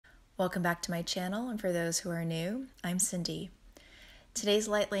Welcome back to my channel, and for those who are new, I'm Cindy. Today's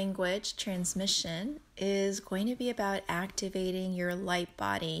light language transmission is going to be about activating your light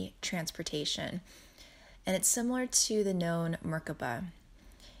body transportation, and it's similar to the known Merkaba.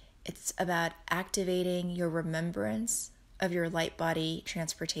 It's about activating your remembrance of your light body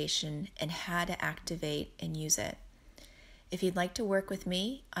transportation and how to activate and use it. If you'd like to work with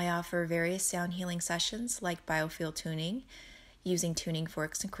me, I offer various sound healing sessions like biofield tuning, using tuning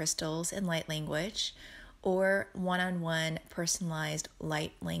forks and crystals and light language, or one-on-one personalized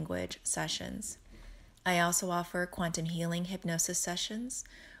light language sessions. I also offer quantum healing hypnosis sessions,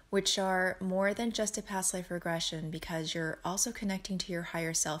 which are more than just a past life regression because you're also connecting to your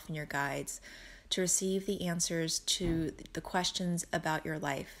higher self and your guides to receive the answers to the questions about your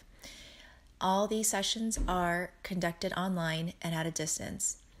life. All these sessions are conducted online and at a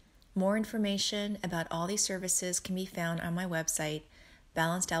distance. More information about all these services can be found on my website,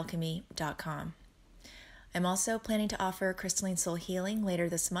 balancedalchemy.com. I'm also planning to offer crystalline soul healing later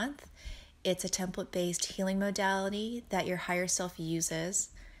this month. It's a template-based healing modality that your higher self uses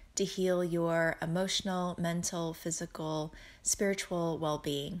to heal your emotional, mental, physical, spiritual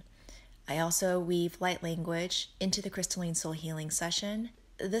well-being. I also weave light language into the crystalline soul healing session.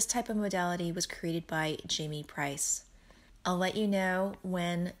 This type of modality was created by Jamie Price. I'll let you know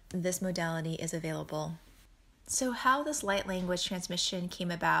when this modality is available. So how this light language transmission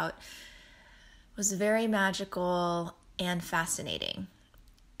came about was very magical and fascinating.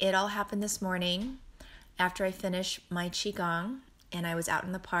 It all happened this morning after I finished my Qigong and I was out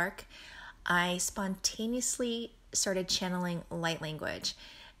in the park. I spontaneously started channeling light language,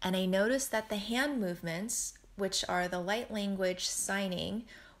 and I noticed that the hand movements, which are the light language signing,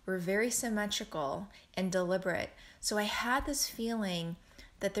 were very symmetrical and deliberate. So I had this feeling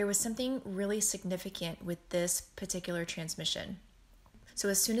that there was something really significant with this particular transmission. So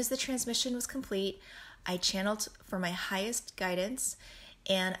as soon as the transmission was complete, I channeled for my highest guidance,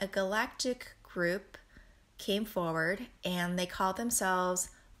 and a galactic group came forward and they called themselves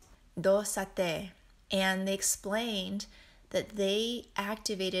DOH SA TAE, and they explained that they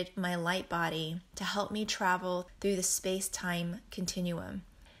activated my light body to help me travel through the space-time continuum.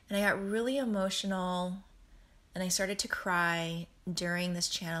 And I got really emotional and I started to cry during this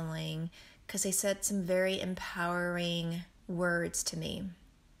channeling because they said some very empowering words to me.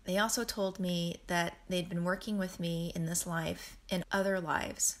 They also told me that they'd been working with me in this life and other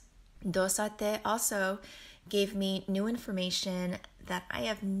lives. DOH SA TAE also gave me new information that I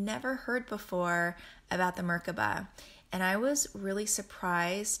have never heard before about the Merkaba. And I was really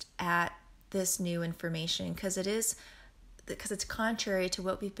surprised at this new information because it's contrary to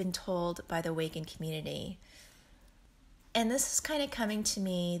what we've been told by the awakened community. And this is kind of coming to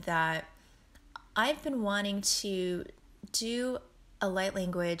me that I've been wanting to do a light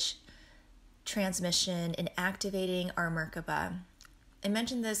language transmission in activating our Merkaba. I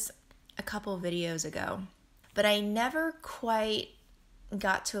mentioned this a couple of videos ago, but I never quite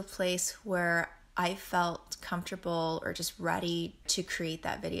got to a place where I felt comfortable or just ready to create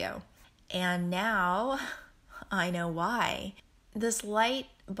that video. And now I know why. This light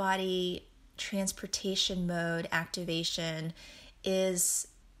body transportation mode activation it's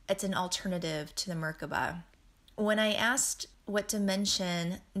an alternative to the Merkaba. When I asked what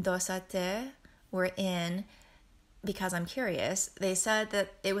dimension DOH SA TAE were in, because I'm curious, they said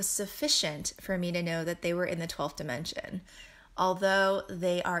that it was sufficient for me to know that they were in the 12th dimension, although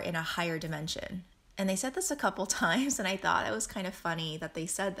they are in a higher dimension. And they said this a couple times, and I thought it was kind of funny that they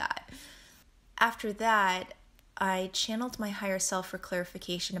said that. After that, I channeled my higher self for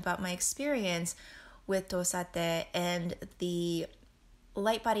clarification about my experience with DOH SA TAE and the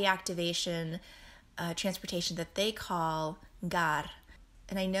light body activation transportation that they call GAR.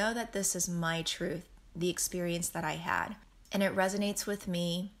 And I know that this is my truth, the experience that I had, and it resonates with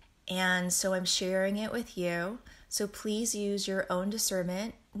me, and so I'm sharing it with you. So please use your own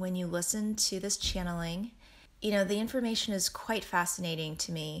discernment when you listen to this channeling. You know, the information is quite fascinating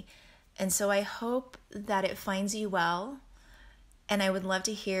to me, and so I hope that it finds you well, and I would love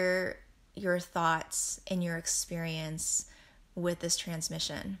to hear your thoughts and your experience with this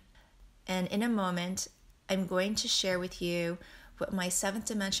transmission. And in a moment, I'm going to share with you what my 7th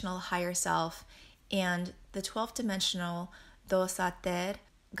dimensional higher self and the 12th dimensional DOH SA TAE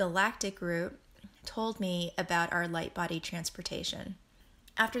galactic group told me about our light body transportation.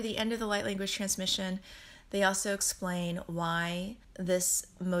 After the end of the light language transmission, they also explain why this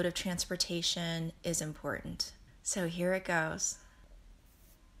mode of transportation is important. So here it goes.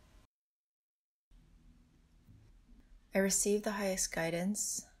 I received the highest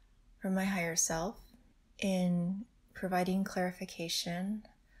guidance from my higher self in providing clarification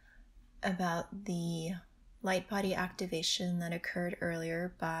about the Lightbody activation that occurred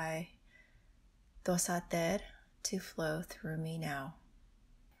earlier by DOH SA TAE to flow through me now.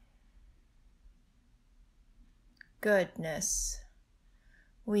 Goodness,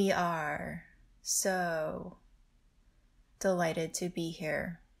 we are so delighted to be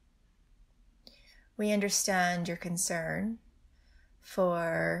here. We understand your concern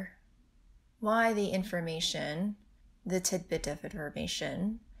for why the information, the tidbit of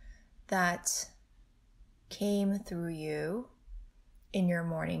information that came through you in your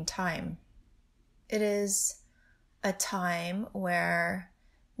morning time. It is a time where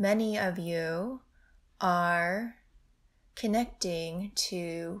many of you are connecting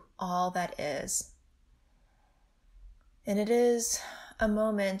to all that is. And it is a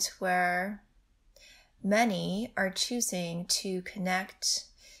moment where many are choosing to connect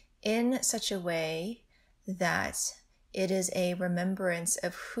in such a way that it is a remembrance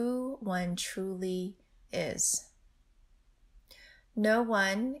of who one truly is. No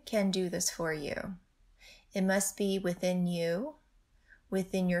one can do this for you. It must be within you,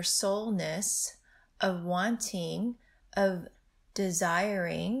 within your soulness of wanting, of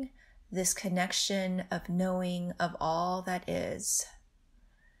desiring this connection of knowing of all that is.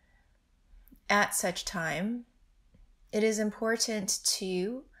 At such time, it is important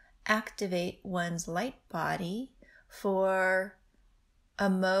to activate one's light body for a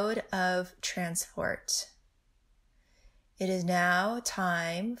mode of transport. It is now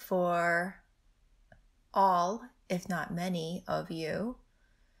time for all, if not many of you,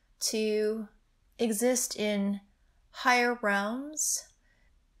 to exist in higher realms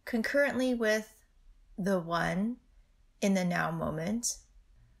concurrently with the one in the now moment.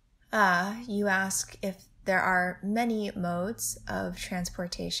 You ask if there are many modes of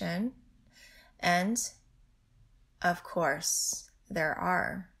transportation, and of course there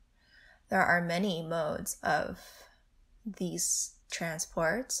are. There are many modes of these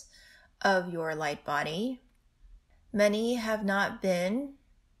transports of your light body. Many have not been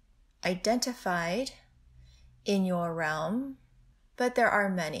identified in your realm, but there are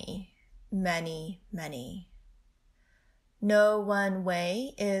many, many, many. No one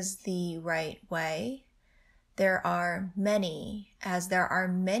way is the right way. There are many, as there are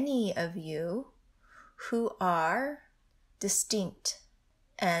many of you who are distinct,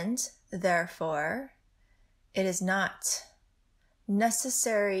 and therefore it is not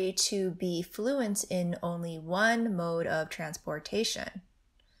necessary to be fluent in only one mode of transportation.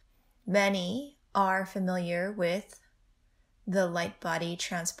 Many are familiar with the light body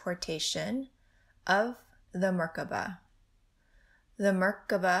transportation of the Merkaba. The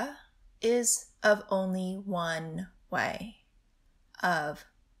Merkaba is of only one way, of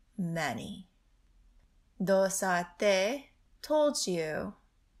many. DOH SA TAE told you,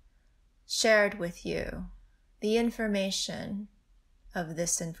 shared with you, the information of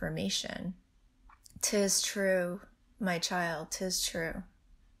this information. 'Tis true, my child, 'tis true.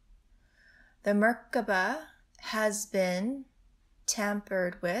 The Merkaba has been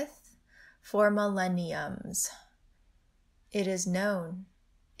tampered with for millenniums. It is known.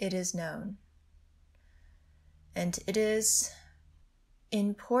 It is known. And it is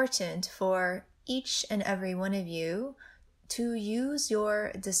important for each and every one of you to use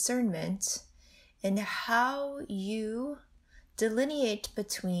your discernment in how you delineate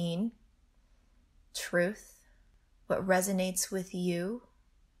between truth, what resonates with you.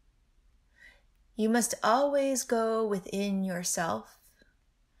 You must always go within yourself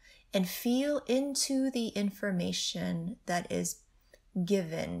and feel into the information that is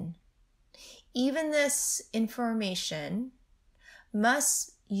given. Even this information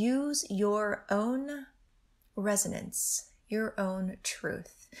must use your own resonance, your own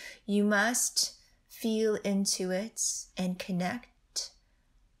truth. You must feel into it and connect,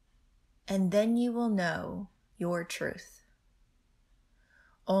 and then you will know your truth.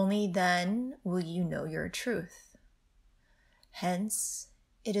 Only then will you know your truth. Hence,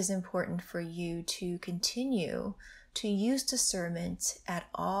 it is important for you to continue to use discernment at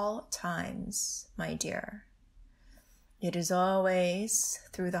all times, my dear. It is always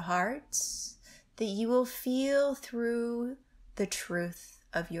through the heart that you will feel through the truth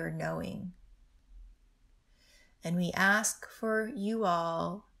of your knowing. And we ask for you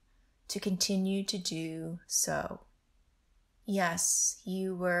all to continue to do so. Yes,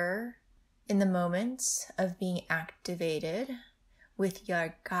 you were in the moment of being activated with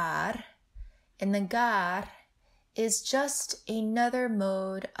your gar, and the gar is just another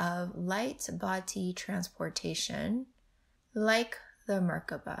mode of light body transportation, like the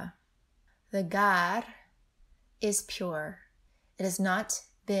Merkaba. The gar is pure. It has not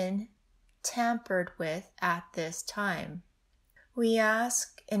been tampered with at this time. We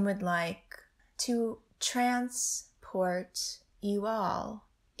ask and would like to transport you all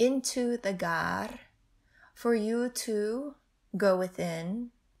into the gar, for you to go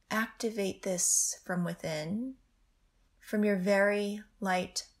within, activate this from within, from your very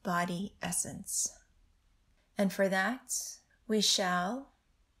light body essence. And for that, we shall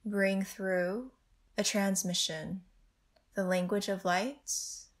bring through a transmission, the language of light,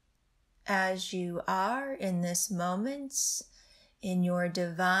 as you are in this moment, in your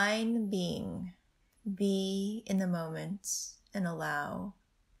divine being. Be in the moment and allow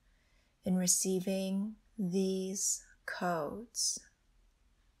in receiving these codes.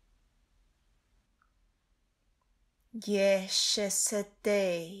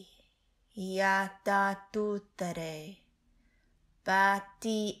 Yeshesete yatatutare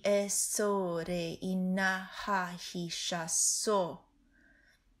bati esore inahahishaso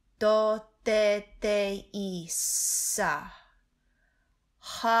dotete isa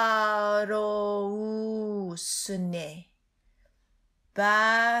harousune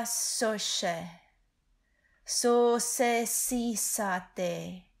basoshe sose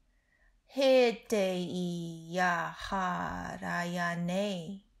sisate hete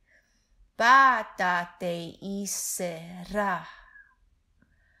yaharayane batate isera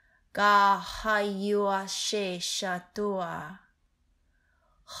gahayua sheshatua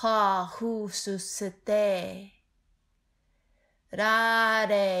hahususete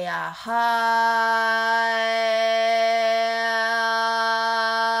rare ahai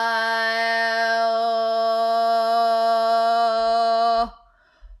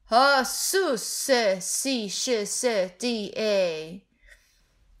hasuse si shese die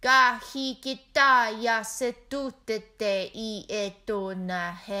gahi kita ya setutete I eto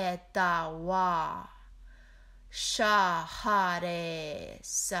na heta wa shahare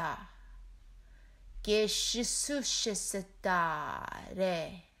sa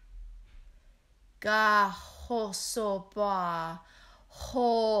geshisushetare gahosoba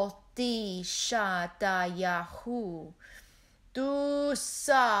hoti shata yahu du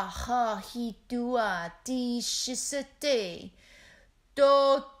sahahitua ti shisete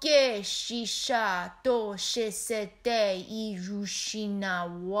doge shisha do shisete irushina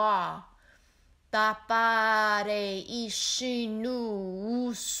wa tapare ishinu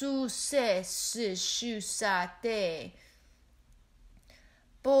ususe shusate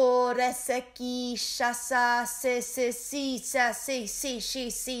Boreseki shasa se si sa se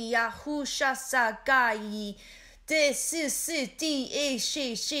shi yahu shasa gai de si di e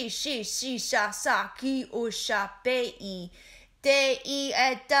shi shasa ki o shapei de I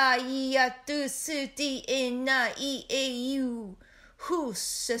eta I atu su di e na I e u hu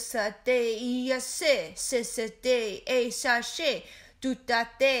sasa de I se de e sashe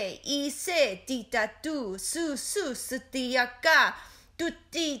tutate I se ditatu su sutiaka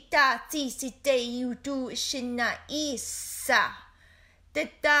tutti tati si te yudu shina isa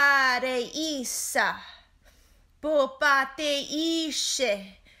tetare isa popate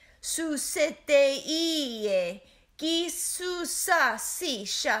ishe susete ie kisusa si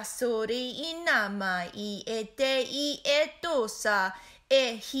shasori inama I ete I etosa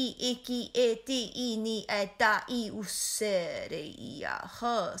ehi iki eti ini eta I usere ia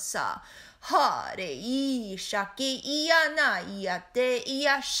hasa hare I shake iana iate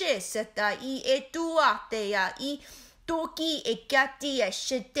iashe seta I etuate ya I toki e kati e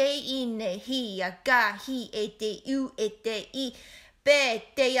shete ine hi a gahi ete u ete I be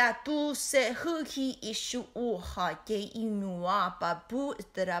te atu se huhi ishu uha ke inua babu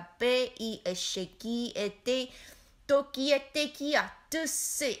itara be I e sheki ete toki ete ki atu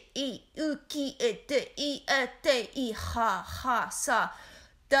se I uki ete I ete I ha sa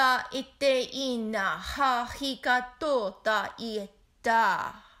da ite ina ha hikato da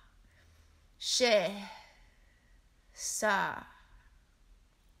ita she sa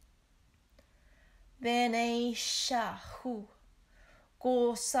bene shahu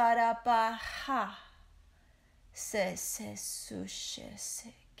go sarabaha se sushe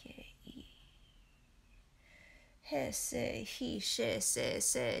se kei hese hi she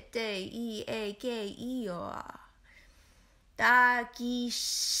se de I e ge ioa Dagi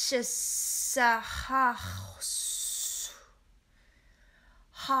shesahas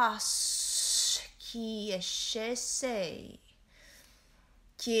has ki shese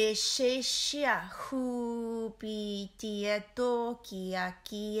ki shesha hubi tieto ki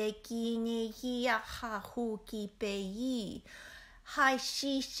aki ekini hi ha hu ki pei hai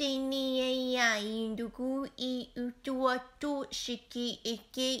shi ni ya indugu I utu tu shiki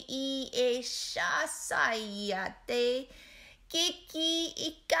ike I e shasayate Kiki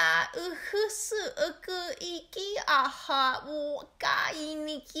ika uhusu uku iki aha wo ka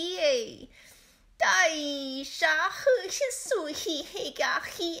iniki e. Dai sha hu hisu hi hega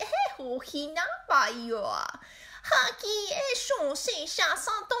hi he ho hi na ba yo. Ha ki e shon se sha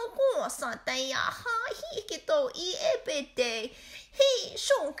san ton ko san ta ya ha hi ke to I e bete. Hi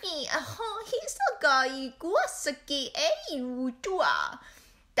shon ki a ha hi sa ga I ku saki e u tua.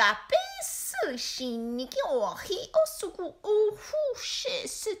 Tape su shin ki o hi o suku o hu she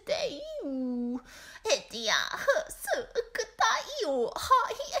se te u. Etia he su ukuta I o ha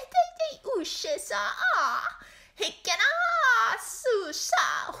hi e te u she sa a. Hikena su sa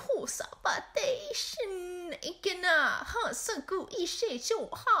hu sa ba te shin ikena ha suku I she shu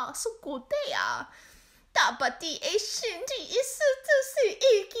ha suku te a. Lightbody Activation is to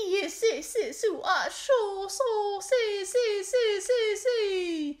iki su a sho so se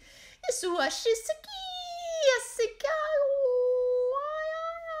isu a shisiki asika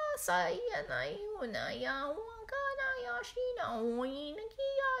ya saya na yuna ya waka na ya shina oina ki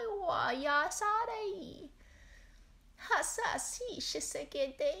ya wa ya sare hasasi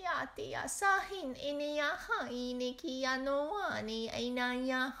shisike de ya te ya sahin ine ya ha ine ki ya no wa ni aina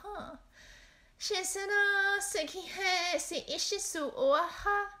ya ha Shisana sekihe si ishisu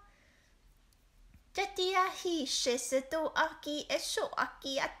oaha. Jatia hi shiseto aki esho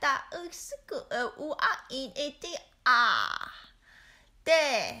aki ata usuku u a in ete a.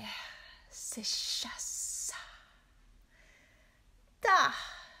 De se shasa. Da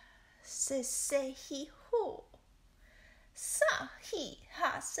se hi ho. Sa hi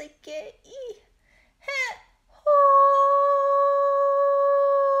ha seke I he ho.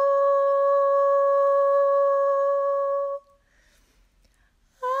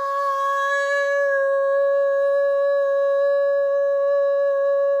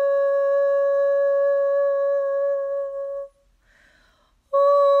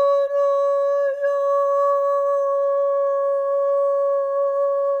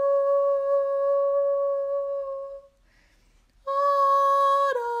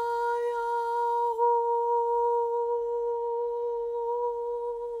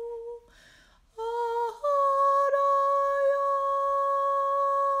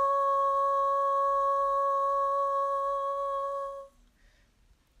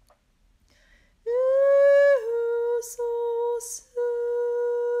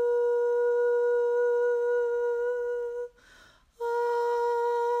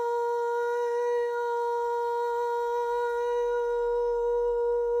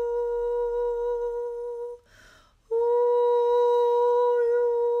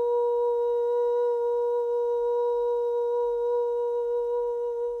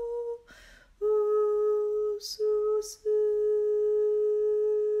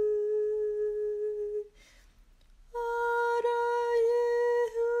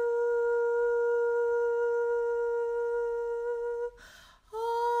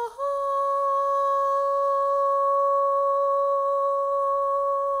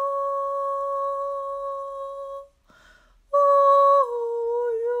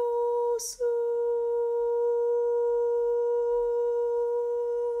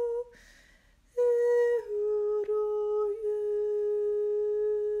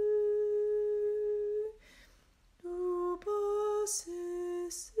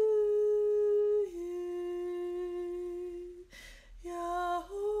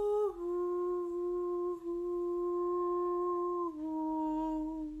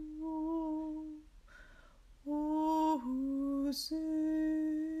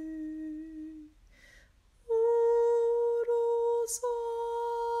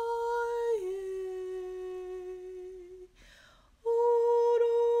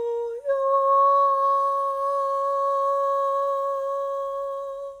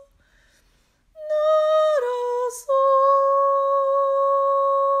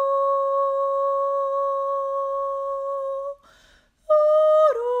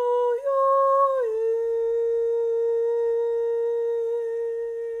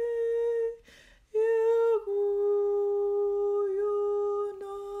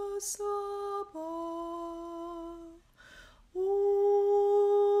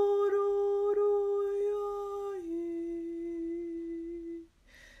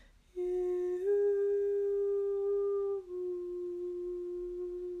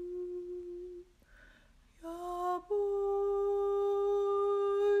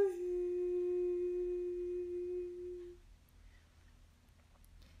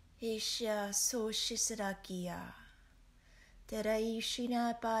 Isha so shisarakia. Tere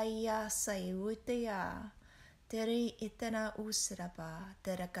ishina paia sayutea. Tere itana usraba.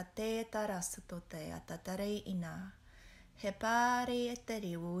 Tere kate tarasatote atatare ina. He pare te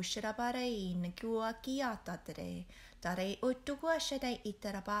re ushara pare in kua kiata tere. Tare utukua shedai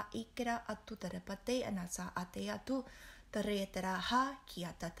itaraba ikira atu terapate anasa ate atu. Tare tera ha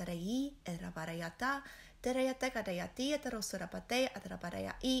kiata tere I erabarayata. Tereyata kadayati eterosurapate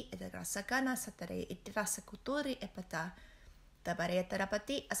atraparaya I eterasakana satere itirasakuturi epata. Tabaraya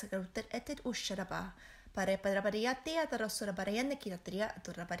terapati asakaruter etet usharaba. Pare padrapariyati atarosurabarayane kiratria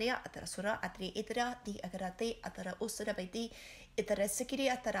aturabaraya atarasura atri itira di agarate atara usurabaiti itarasekiri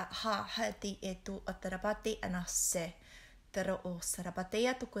atara ha hati etu atarapati anase. Tara o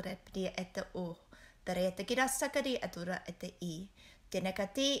sarapateya tukurepri ete o. Tarayate kirasakari atura ete I.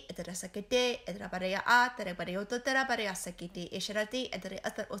 Tenekati eterasakite eterabaraya a terebareyoto terabaraya sakiti isharati etere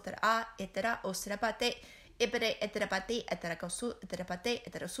atar otar a etera osrapate ibere eterapati eterakosu eterapate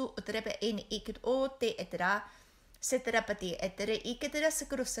eterasu uterepe in ikit o te etera seterapati etere ikitera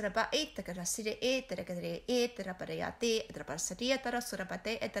sakurusarapa etakarasire eterakare eterabarayate eteraparsaria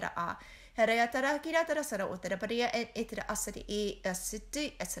tarasurapate etera a herayatara kiratara sara uteraparia etera asari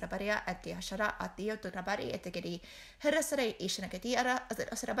asiti esraparia atiashara atio turabari etekeri herasare ishanakati ara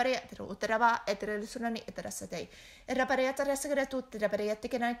asraparia etera uteraba etera sunani eterasate eraparia tarasagara tuteraparia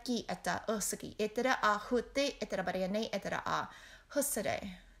tekanaki ata osaki etera a hutte eteraparia nei etera a husare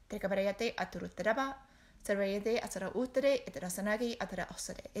tekabariate aturuteraba Sarayade atara utere eterasanagi atara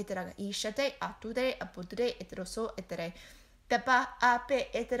osare eteraga ishate atude aputre eteroso etere tapa ape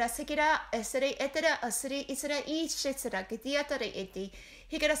eterasekira esere etera asri isra ishetsera kitiatare eti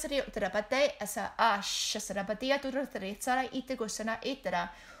higarasari uterapate asa ashasarapati aturutere tsara itegosana etera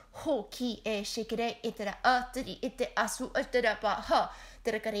ho ki shikire etera atri ete asu eterapa ha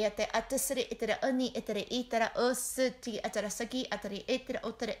terakariate atasri etera ani etera itera osati atarasaki atari etera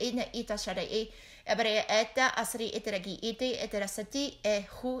otera ina itashare Ebere eta asri eteragi ite eterasati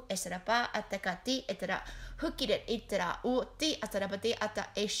hu esrapa atakati etera hukire itera uti atarabati ata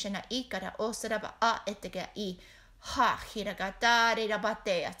eshana ikara osraba a etega I ha hiragata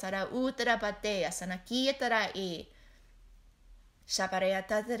rabate atara utrabate asanaki etera I Shabare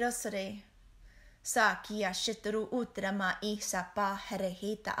ataterosre sa kia shitru utrama I sapa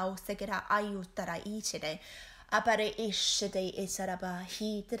herehita au segera ayutara ichire Apare ishide esaraba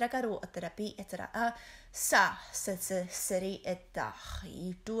hi teragaru aterapi etera a sa setse seri eta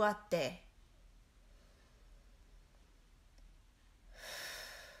ituate.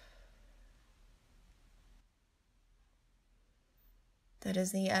 That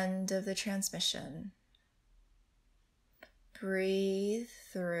is the end of the transmission. Breathe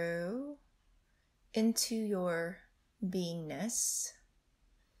through into your beingness,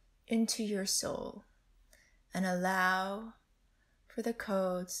 into your soul. And allow for the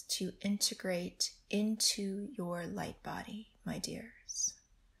codes to integrate into your light body, my dears.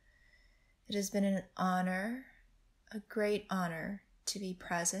 It has been an honor, a great honor, to be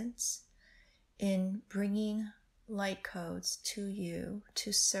present in bringing light codes to you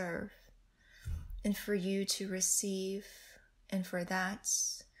to serve and for you to receive. And for that,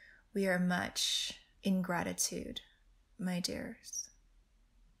 we are much in gratitude, my dears.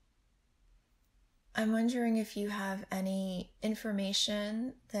 I'm wondering if you have any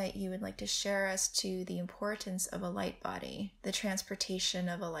information that you would like to share as to the importance of a light body, the transportation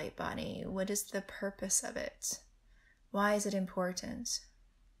of a light body. What is the purpose of it? Why is it important?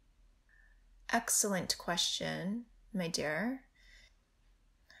 Excellent question, my dear.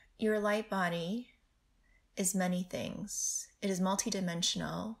 Your light body is many things. It is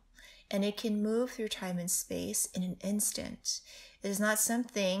multidimensional, and it can move through time and space in an instant. It is not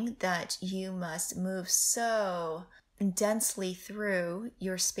something that you must move so densely through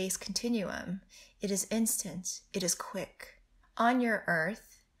your space continuum. It is instant. It is quick. On your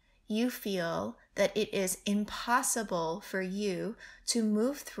earth, you feel that it is impossible for you to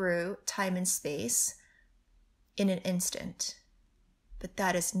move through time and space in an instant. But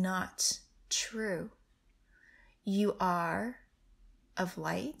that is not true. You are of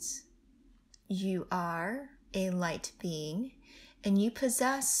light. You are a light being. And you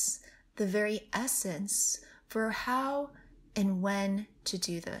possess the very essence for how and when to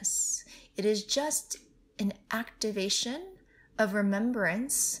do this. It is just an activation of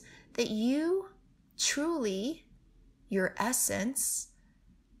remembrance that you truly, your essence,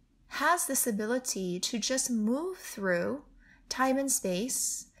 has this ability to just move through time and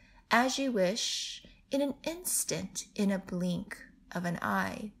space as you wish in an instant, in a blink of an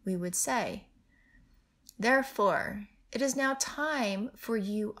eye, we would say. Therefore, it is now time for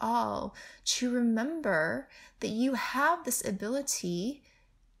you all to remember that you have this ability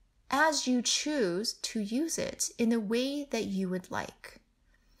as you choose to use it in the way that you would like.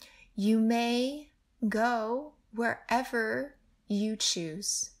 You may go wherever you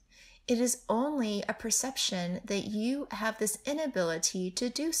choose. It is only a perception that you have this inability to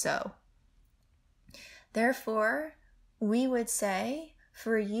do so. Therefore, we would say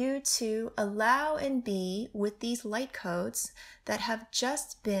for you to allow and be with these light codes that have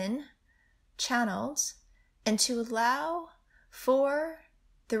just been channeled, and to allow for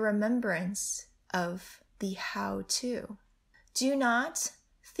the remembrance of the how to. Do not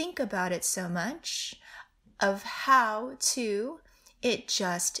think about it so much of how to, it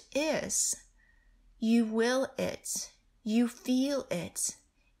just is. You will it, you feel it,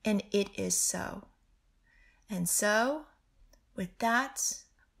 and it is so. And so, with that,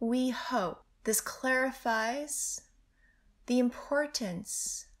 we hope this clarifies the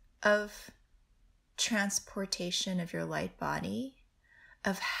importance of transportation of your light body,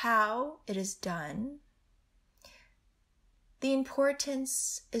 of how it is done. The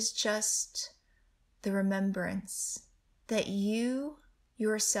importance is just the remembrance that you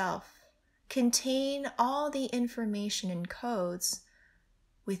yourself contain all the information and codes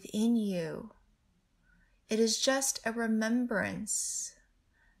within you. It is just a remembrance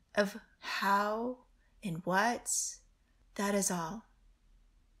of how and what. That is all.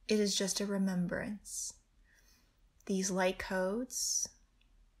 It is just a remembrance. These light codes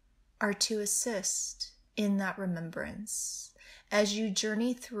are to assist in that remembrance as you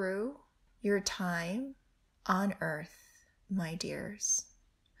journey through your time on earth, my dears.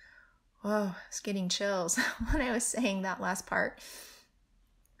 Whoa, I was getting chills when I was saying that last part.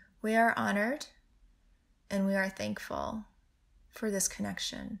 We are honored and we are thankful for this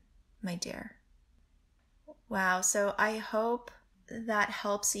connection, my dear. Wow, so I hope that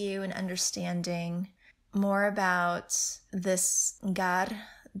helps you in understanding more about this God,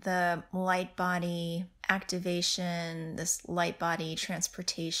 the light body activation, this light body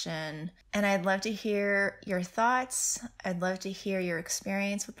transportation. And I'd love to hear your thoughts. I'd love to hear your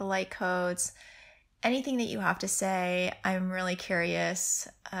experience with the light codes. Anything that you have to say, I'm really curious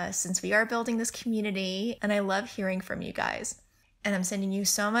since we are building this community, and I love hearing from you guys. And I'm sending you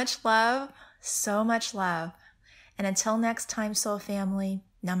so much love, so much love. And until next time, soul family,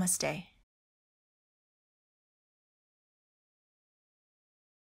 namaste.